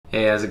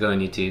Hey, how's it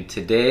going, YouTube?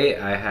 Today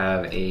I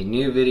have a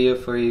new video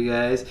for you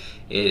guys.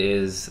 It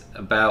is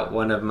about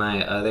one of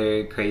my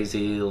other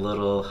crazy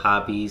little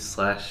hobbies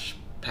slash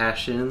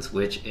passions,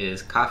 which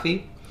is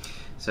coffee.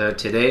 So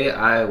today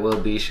I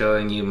will be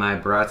showing you my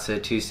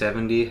Baratza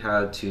 270,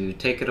 how to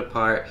take it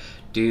apart,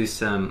 do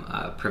some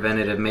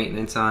preventative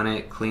maintenance on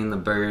it, clean the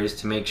burrs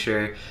to make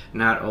sure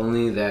not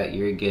only that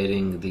you're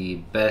getting the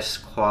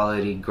best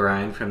quality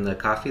grind from the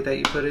coffee that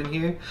you put in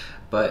here,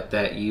 but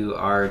that you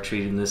are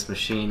treating this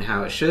machine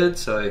how it should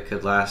so it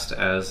could last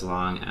as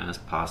long as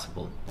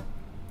possible.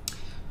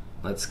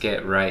 Let's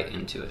get right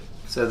into it.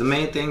 So the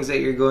main things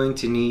that you're going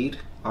to need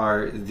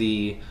are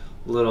the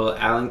little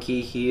Allen key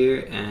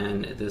here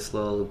and this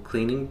little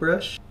cleaning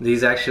brush.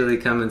 These actually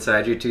come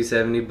inside your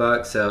 270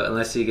 bucks, so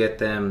unless you get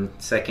them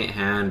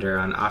secondhand or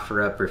on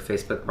OfferUp or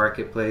Facebook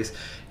Marketplace,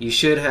 you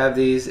should have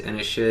these and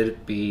it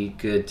should be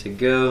good to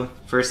go.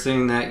 First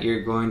thing that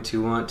you're going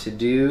to want to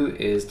do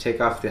is take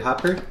off the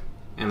hopper,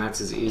 and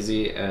that's as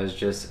easy as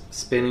just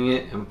spinning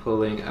it and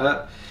pulling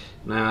up.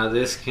 Now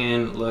this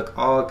can look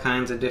all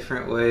kinds of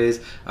different ways.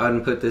 I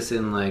wouldn't put this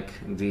in like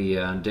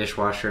the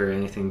dishwasher or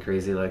anything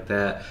crazy like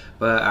that,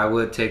 but I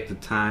would take the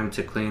time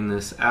to clean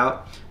this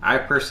out. I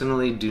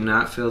personally do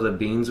not fill the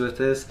beans with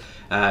this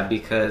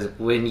because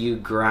when you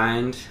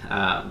grind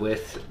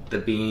with the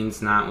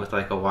beans, not with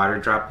like a water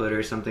droplet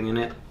or something in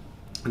it,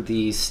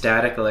 the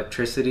static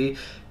electricity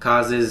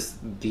causes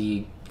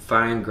the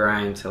fine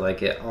grind to like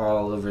get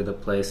all over the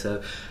place.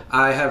 So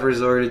I have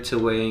resorted to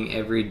weighing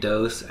every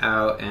dose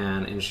out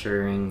and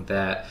ensuring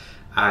that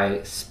I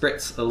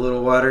spritz a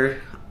little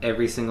water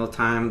every single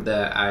time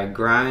that I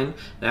grind.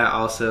 That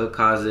also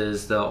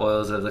causes the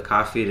oils of the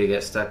coffee to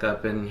get stuck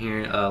up in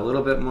here a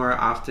little bit more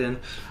often.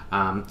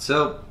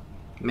 So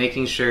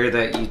making sure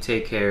that you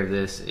take care of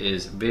this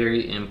is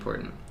very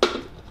important.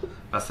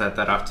 I'll set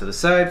that off to the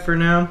side for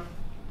now.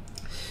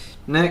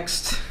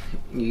 Next,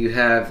 you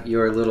have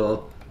your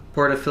little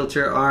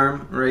portafilter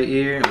arm right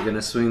here. I'm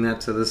gonna swing that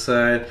to the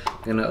side.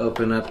 I'm gonna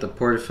open up the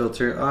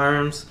portafilter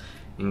arms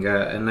and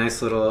got a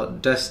nice little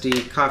dusty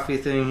coffee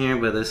thing here,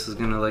 but this is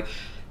gonna look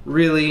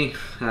really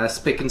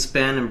spick and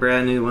span and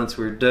brand new once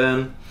we're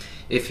done.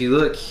 If you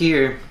look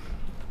here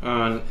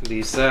on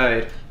the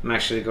side, I'm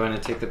actually going to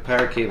take the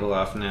power cable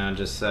off now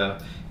just so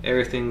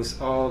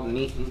everything's all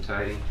neat and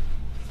tidy.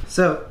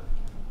 So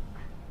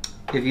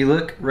if you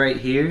look right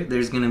here,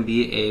 there's going to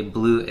be a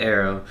blue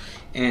arrow,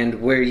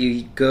 and where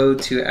you go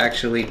to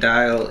actually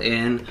dial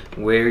in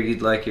where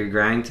you'd like your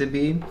grind to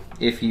be,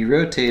 if you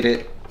rotate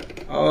it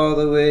all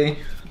the way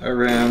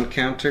around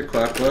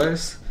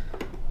counterclockwise,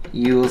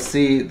 you will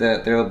see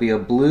that there will be a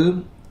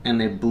blue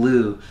and a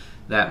blue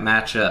that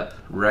match up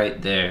right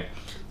there.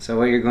 So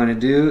what you're going to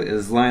do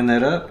is line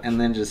that up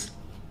and then just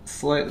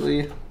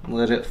slightly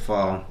let it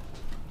fall.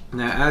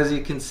 Now, as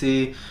you can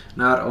see,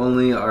 not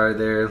only are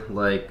there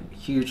like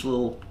huge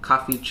little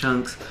coffee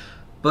chunks,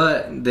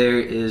 but there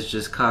is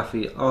just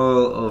coffee all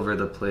over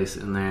the place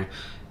in there.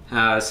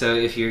 So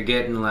if you're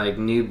getting like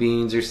new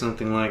beans or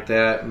something like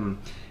that, and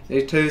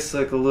they taste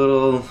like a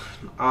little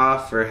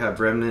off or have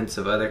remnants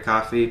of other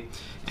coffee,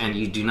 and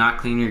you do not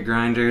clean your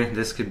grinder,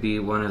 this could be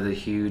one of the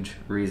huge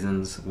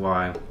reasons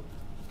why.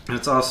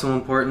 It's also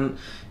important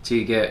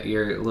to get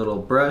your little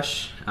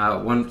brush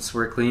once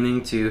we're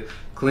cleaning to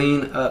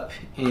clean up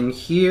in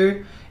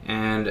here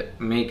and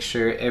make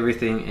sure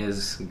everything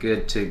is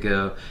good to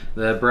go.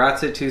 The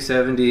Baratza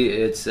 270,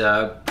 it's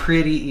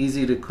pretty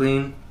easy to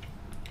clean.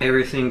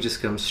 Everything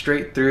just comes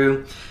straight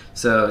through.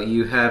 So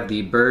you have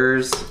the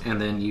burrs and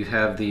then you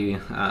have the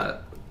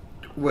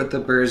what the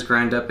burrs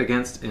grind up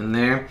against in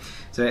there.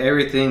 So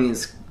everything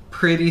is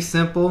pretty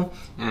simple,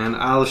 and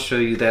I'll show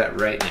you that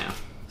right now.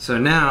 So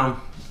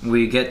now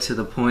we get to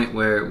the point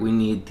where we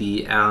need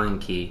the Allen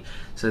key.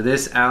 So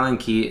this Allen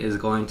key is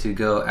going to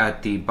go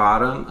at the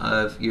bottom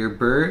of your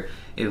burr.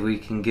 If we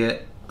can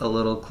get a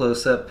little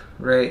close up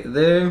right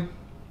there.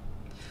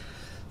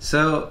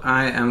 So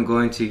I am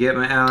going to get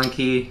my Allen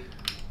key.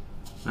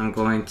 I'm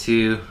going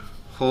to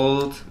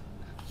hold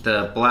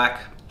the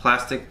black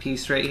plastic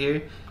piece right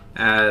here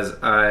as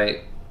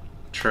I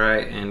try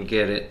and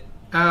get it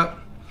out.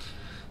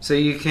 So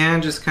you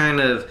can just kind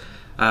of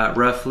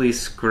roughly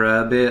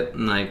scrub it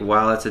like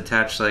while it's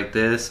attached like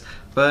this,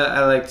 but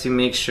I like to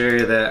make sure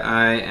that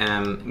I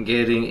am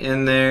getting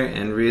in there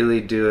and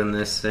really doing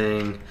this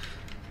thing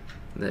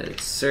the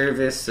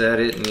service that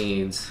it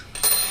needs.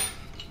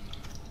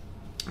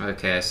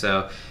 Okay,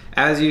 so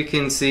as you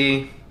can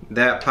see,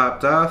 that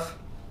popped off.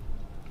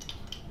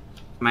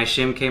 My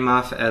shim came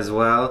off as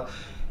well.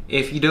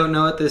 If you don't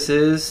know what this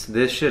is,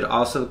 this should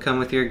also come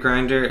with your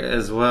grinder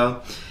as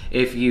well.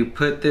 If you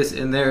put this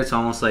in there, it's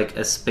almost like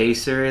a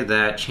spacer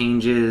that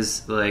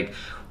changes like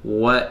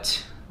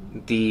what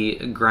the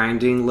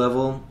grinding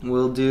level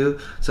will do.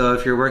 So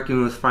if you're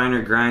working with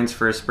finer grinds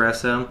for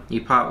espresso,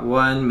 you pop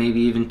one,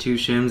 maybe even two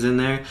shims in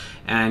there,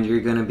 and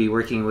you're going to be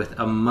working with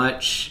a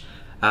much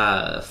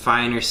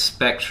finer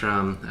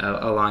spectrum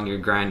along your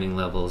grinding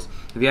levels.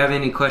 If you have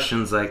any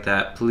questions like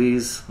that,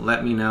 please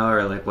let me know,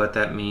 or like what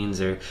that means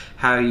or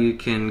how you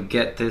can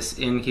get this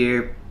in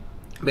here.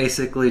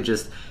 basically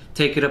just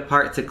take it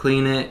apart to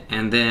clean it,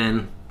 and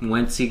then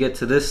once you get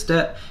to this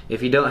step,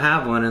 if you don't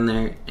have one in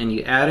there and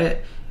you add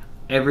it,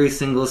 every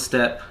single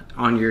step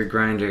on your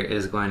grinder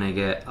is going to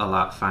get a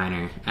lot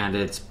finer, and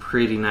it's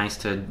pretty nice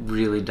to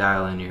really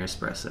dial in your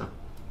espresso.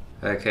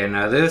 Okay,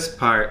 now this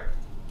part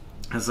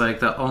is like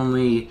the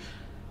only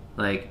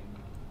like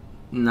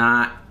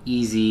not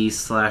easy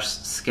slash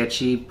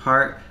sketchy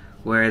part,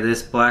 where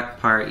this black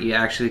part you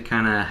actually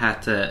kind of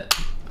have to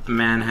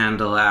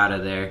manhandle out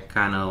of there,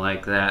 kind of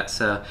like that.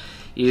 So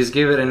you just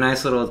give it a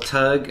nice little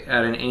tug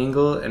at an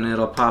angle and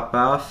it'll pop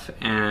off,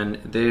 and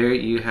there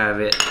you have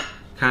it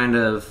kind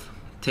of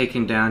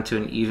taken down to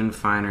an even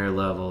finer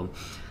level.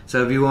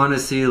 So if you want to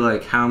see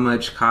like how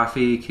much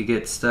coffee could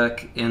get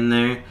stuck in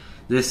there,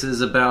 this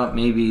is about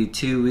maybe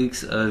 2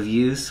 weeks of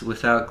use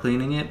without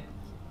cleaning it.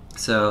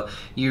 So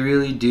you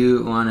really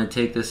do want to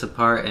take this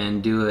apart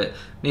and do it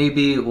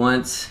maybe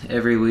once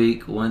every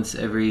week, once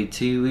every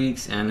 2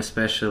 weeks, and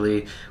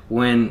especially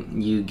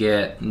when you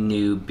get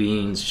new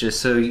beans,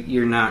 just so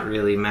you're not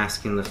really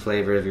masking the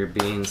flavor of your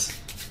beans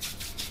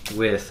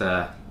with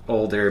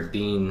older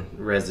bean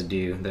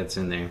residue that's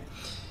in there.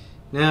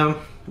 Now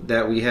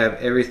that we have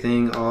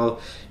everything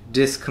all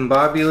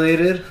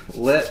discombobulated,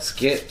 let's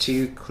get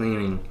to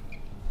cleaning.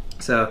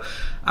 So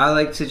I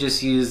like to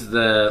just use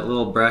the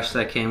little brush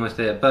that came with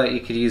it, but you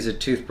could use a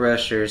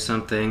toothbrush or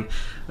something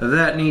of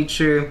that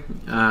nature.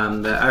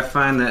 But I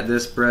find that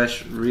this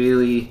brush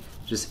really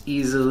just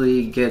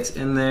easily gets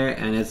in there,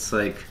 and it's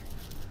like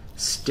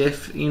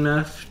stiff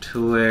enough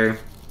to where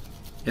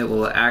it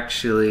will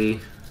actually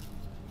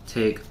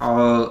take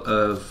all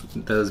of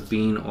those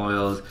bean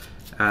oils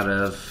out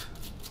of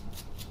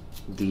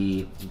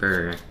the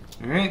burr.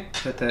 Alright,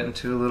 put that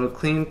into a little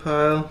clean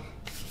pile.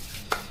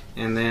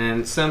 And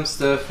then some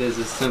stuff is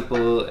as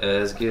simple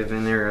as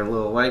giving there a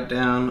little wipe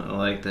down,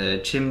 like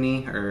the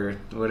chimney or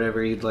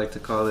whatever you'd like to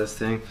call this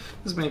thing.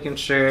 Just making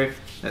sure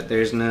that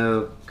there's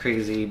no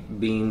crazy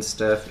bean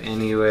stuff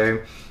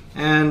anywhere.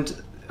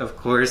 And of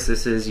course,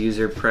 this is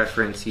user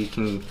preference. You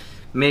can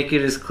make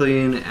it as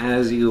clean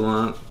as you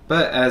want,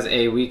 but as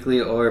a weekly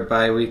or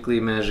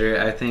bi-weekly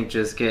measure, I think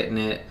just getting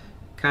it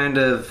kind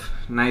of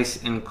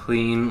nice and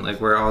clean,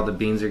 like where all the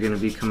beans are going to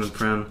be coming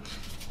from,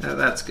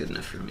 that's good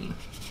enough for me.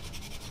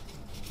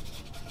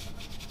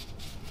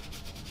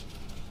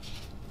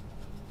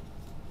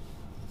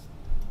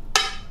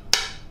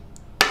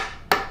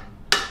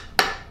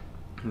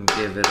 And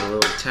give it a little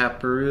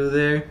taparoo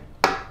there.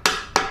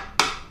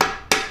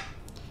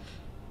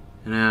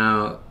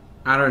 Now,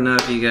 I don't know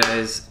if you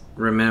guys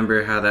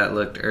remember how that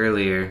looked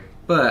earlier,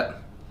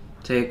 but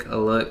take a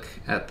look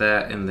at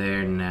that in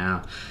there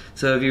now.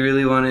 So if you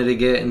really wanted to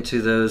get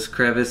into those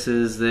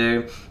crevices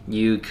there,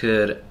 you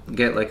could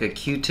get like a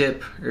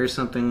Q-tip or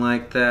something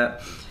like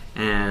that.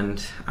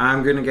 And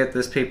I'm gonna get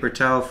this paper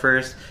towel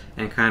first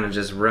and kind of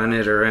just run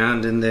it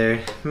around in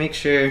there. Make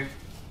sure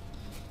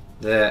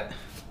that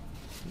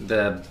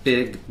the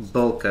big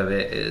bulk of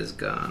it is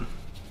gone.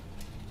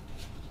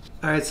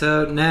 Alright,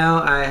 so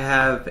now I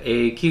have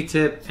a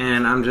Q-tip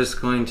and I'm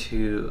just going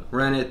to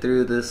run it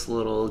through this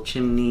little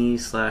chimney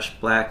slash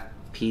black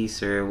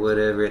piece or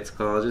whatever it's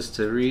called, just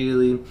to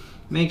really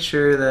make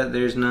sure that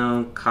there's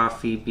no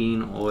coffee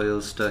bean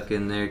oil stuck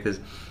in there, because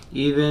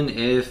even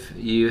if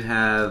you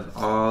have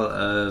all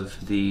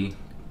of the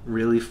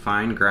really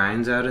fine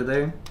grinds out of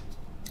there,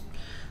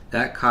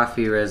 that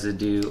coffee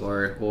residue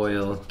or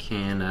oil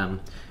can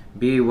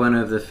be one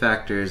of the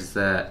factors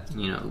that,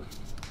 you know,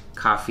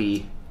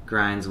 coffee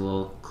grinds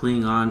will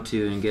cling on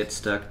to and get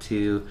stuck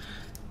to,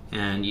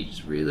 and you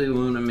just really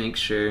want to make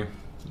sure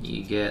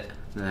you get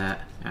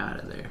that out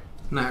of there.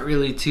 Not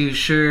really too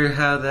sure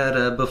how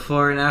that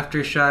before and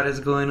after shot is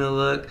going to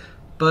look,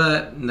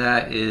 but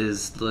that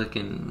is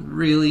looking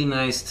really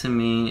nice to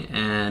me,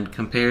 and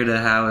compared to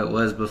how it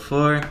was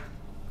before,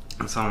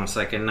 it's almost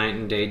like a night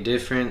and day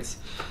difference.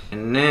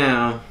 And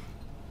now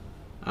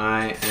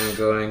I am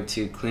going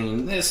to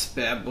clean this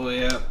bad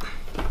boy up.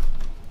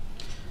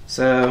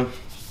 So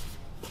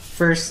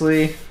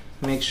firstly,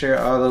 make sure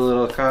all the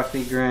little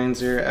coffee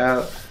grinds are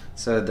out,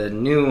 so the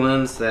new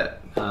ones that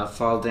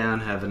fall down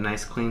have a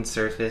nice clean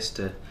surface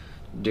to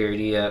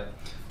dirty up.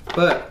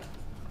 But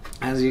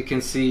as you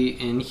can see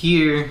in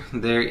here,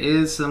 there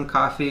is some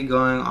coffee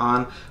going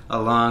on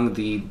along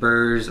the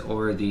burrs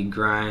or the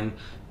grind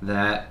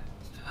that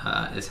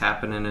is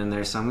happening in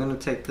there. So I'm going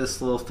to take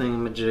this little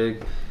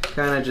thingamajig,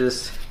 kind of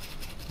just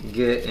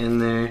get in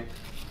there,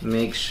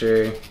 make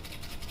sure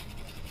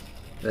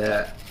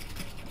that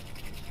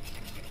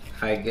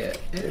I get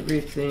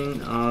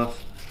everything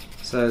off.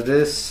 So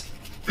this,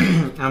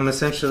 I'm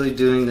essentially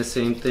doing the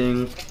same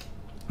thing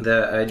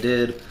that I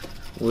did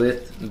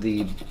with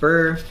the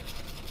burr,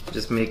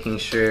 just making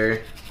sure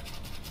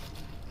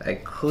I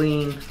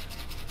clean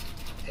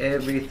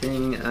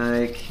everything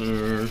I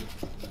can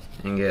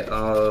and get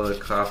all the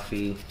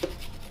coffee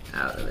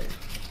out of there.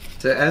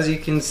 So as you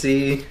can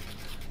see,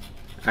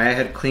 I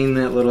had cleaned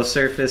that little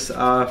surface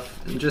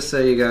off, just so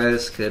you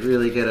guys could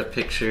really get a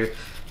picture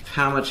of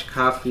how much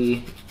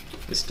coffee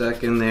is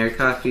stuck in there.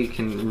 Coffee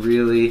can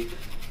really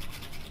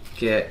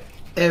get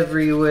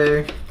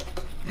everywhere,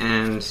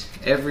 and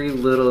every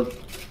little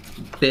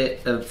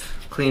bit of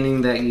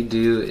cleaning that you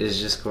do is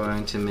just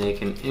going to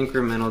make an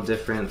incremental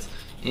difference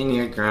in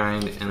your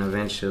grind and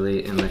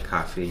eventually in the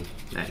coffee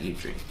that you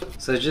drink.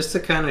 So just to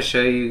kind of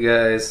show you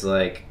guys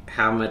like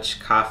how much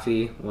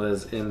coffee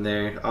was in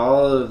there,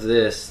 all of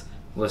this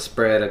was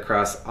spread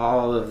across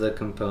all of the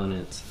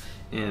components,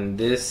 and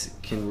this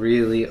can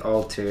really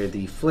alter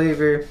the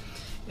flavor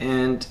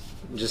and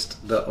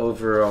just the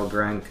overall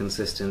grind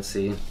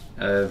consistency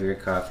of your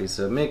coffee.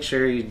 So make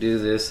sure you do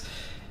this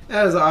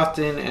as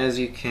often as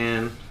you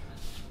can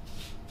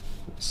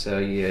so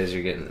you guys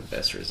are getting the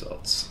best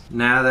results.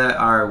 Now that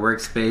our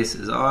workspace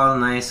is all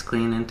nice,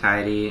 clean, and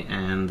tidy,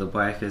 and the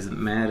wife isn't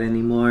mad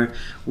anymore,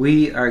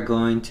 we are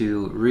going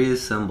to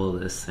reassemble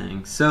this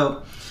thing.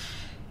 So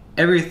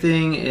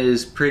everything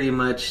is pretty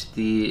much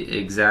the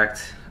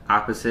exact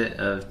opposite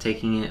of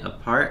taking it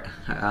apart,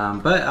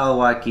 but I'll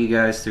walk you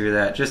guys through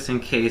that just in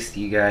case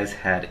you guys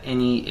had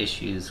any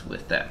issues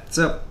with that.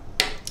 So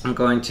I'm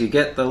going to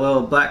get the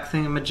little black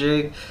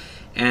thingamajig,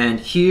 and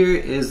here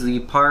is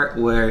the part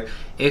where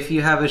if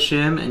you have a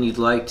shim and you'd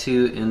like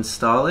to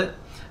install it,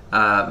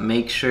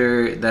 make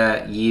sure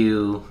that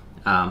you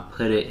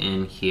put it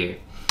in here.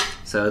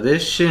 So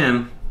this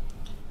shim,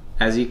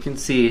 as you can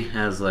see,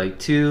 has like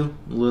two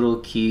little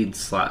keyed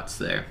slots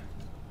there.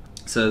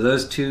 So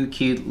those two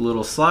keyed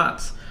little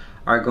slots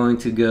are going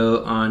to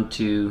go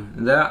onto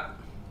that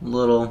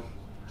little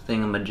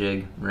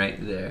thingamajig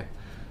right there.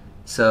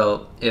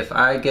 So if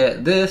I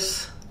get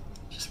this,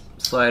 just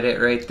slide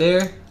it right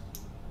there,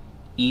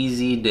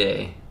 easy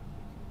day.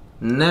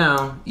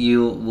 Now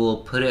you will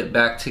put it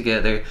back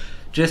together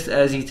just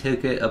as you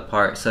took it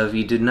apart. So if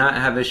you did not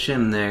have a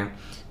shim there,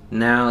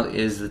 now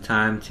is the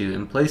time to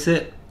emplace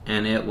it,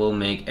 and it will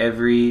make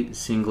every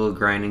single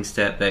grinding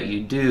step that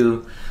you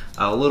do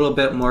a little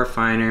bit more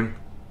finer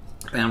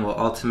and will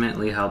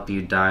ultimately help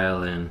you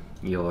dial in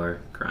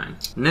your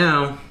grind.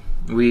 Now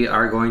we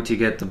are going to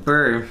get the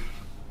burr,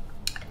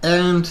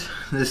 and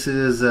this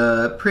is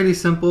pretty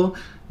simple.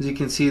 As you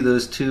can see,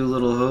 those two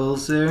little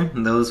holes there,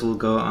 and those will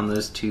go on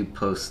those two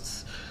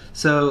posts.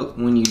 So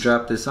when you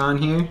drop this on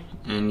here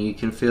and you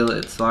can feel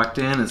it's locked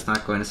in, it's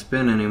not going to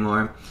spin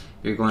anymore,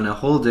 you're going to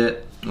hold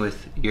it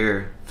with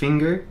your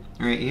finger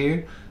right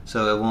here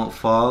so it won't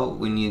fall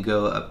when you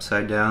go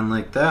upside down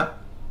like that,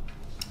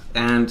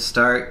 and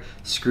start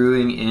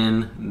screwing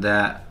in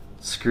that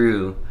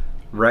screw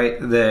right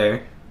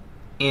there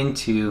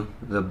into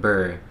the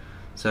burr.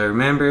 So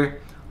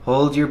remember,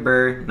 hold your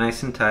burr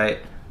nice and tight,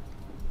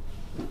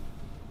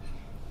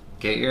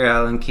 get your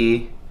Allen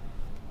key,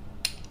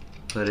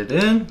 put it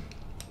in,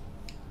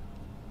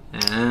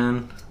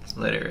 and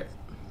let it rip.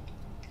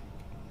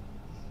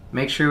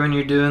 Make sure when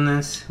you're doing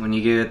this, when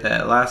you give it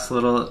that last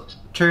little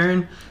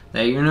turn,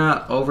 that you're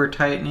not over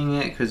tightening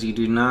it, because you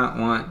do not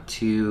want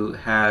to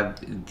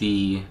have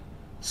the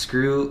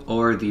screw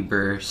or the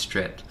burr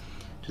stripped.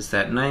 Just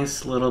that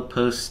nice little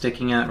post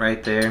sticking out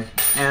right there,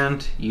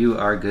 and you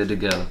are good to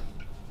go.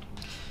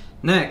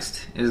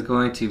 Next is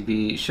going to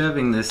be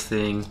shoving this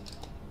thing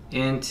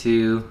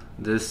into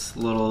this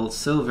little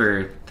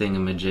silver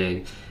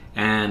thingamajig,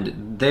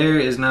 and there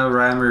is no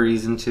rhyme or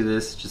reason to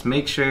this. Just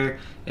make sure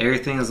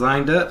everything is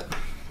lined up,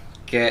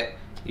 get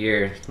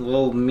your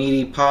little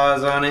meaty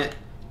paws on it,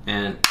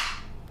 and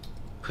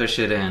push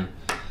it in.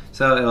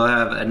 So it'll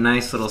have a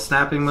nice little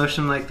snapping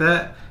motion like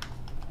that.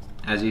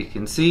 As you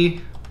can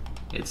see,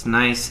 it's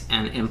nice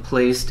and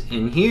emplaced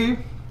in here,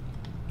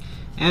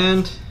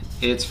 and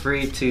it's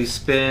free to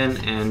spin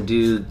and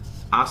do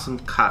awesome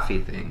coffee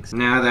things.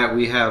 Now that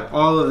we have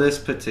all of this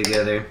put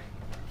together,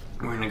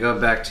 we're gonna go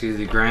back to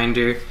the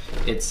grinder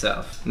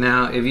itself.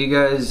 Now, if you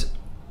guys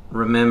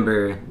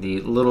remember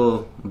the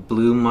little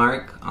blue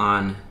mark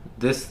on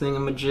this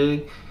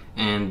thingamajig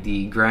and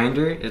the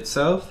grinder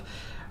itself,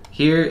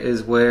 here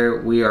is where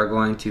we are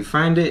going to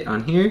find it,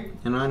 on here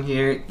and on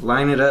here.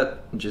 Line it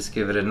up, just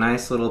give it a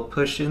nice little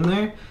push in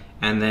there,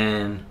 and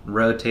then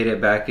rotate it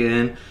back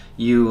in.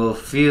 You will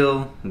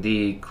feel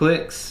the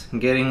clicks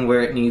getting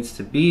where it needs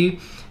to be,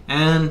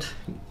 and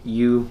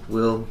you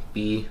will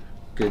be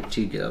good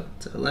to go.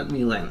 So let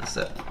me line this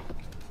up.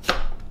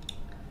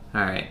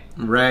 Alright,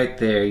 right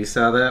there, you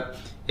saw that?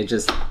 It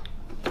just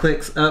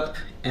clicks up,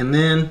 and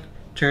then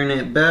turn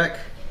it back.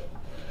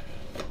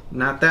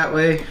 Not that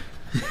way.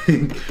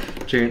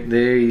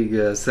 There you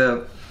go.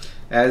 So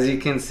as you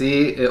can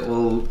see, it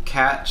will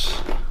catch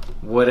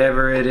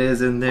whatever it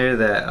is in there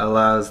that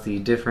allows the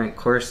different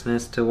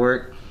coarseness to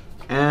work,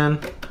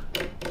 and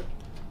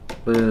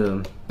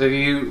boom. So if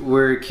you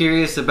were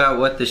curious about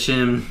what the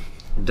shim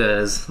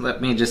does,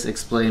 let me just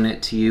explain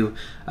it to you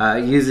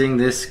using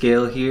this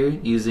scale here,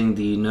 using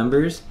the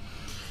numbers.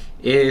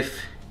 If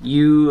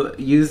you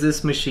use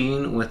this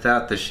machine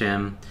without the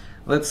shim,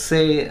 let's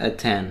say a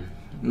 10.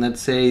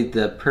 Let's say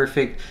the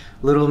perfect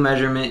little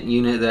measurement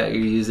unit that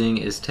you're using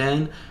is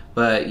 10,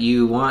 but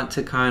you want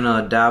to kind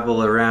of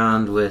dabble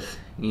around with,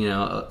 you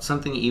know,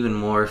 something even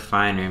more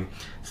finer,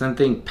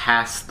 something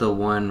past the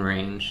 1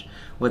 range.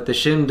 What the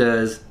shim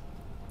does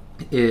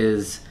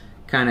is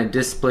kind of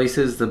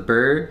displaces the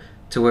burr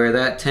to where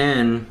that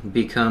 10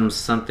 becomes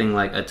something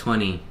like a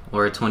 20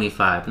 or a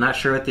 25. Not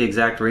sure what the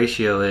exact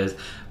ratio is,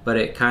 but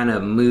it kind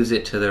of moves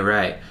it to the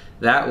right.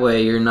 That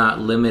way you're not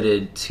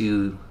limited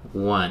to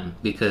 1,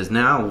 because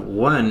now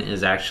 1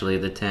 is actually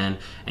the 10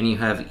 and you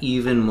have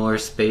even more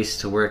space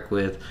to work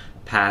with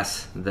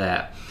past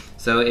that.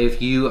 So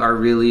if you are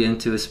really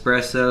into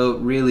espresso,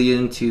 really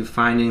into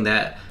finding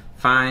that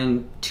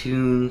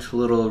fine-tuned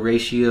little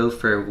ratio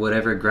for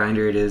whatever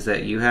grinder it is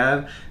that you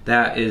have,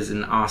 that is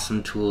an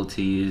awesome tool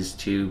to use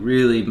to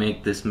really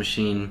make this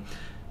machine,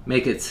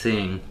 make it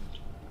sing.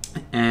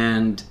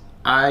 And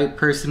I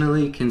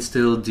personally can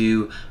still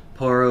do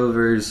pour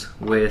overs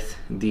with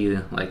the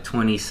like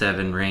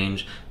 27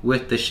 range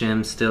with the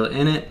shim still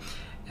in it,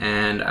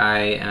 and I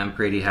am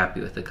pretty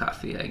happy with the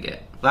coffee I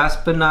get.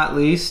 Last but not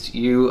least,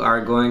 you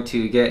are going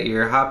to get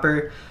your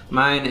hopper.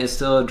 Mine is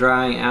still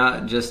drying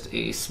out just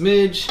a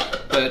smidge,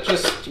 but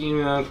just,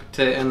 you know,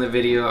 to end the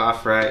video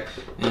off right.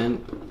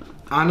 And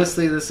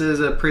honestly, this is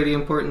a pretty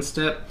important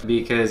step,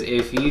 because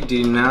if you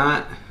do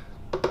not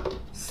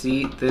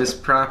seat this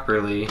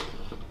properly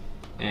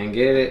and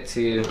get it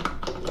to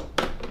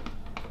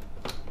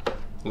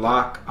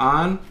lock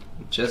on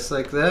just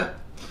like that,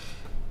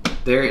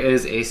 there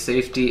is a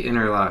safety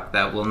interlock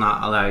that will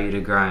not allow you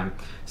to grind.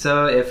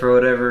 So if for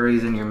whatever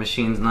reason your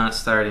machine's not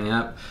starting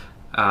up,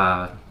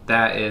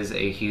 that is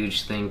a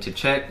huge thing to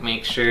check.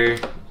 Make sure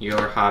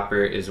your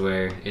hopper is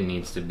where it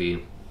needs to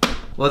be.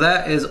 Well,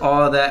 that is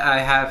all that I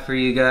have for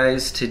you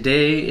guys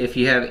today. If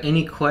you have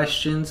any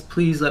questions,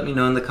 please let me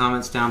know in the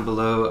comments down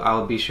below.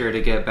 I'll be sure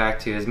to get back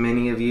to as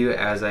many of you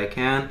as I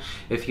can.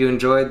 If you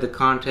enjoyed the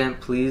content,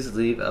 please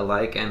leave a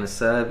like and a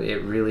sub.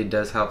 It really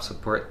does help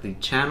support the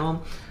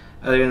channel.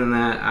 Other than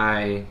that,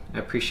 I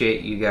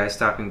appreciate you guys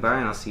stopping by,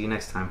 and I'll see you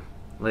next time.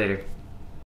 Later.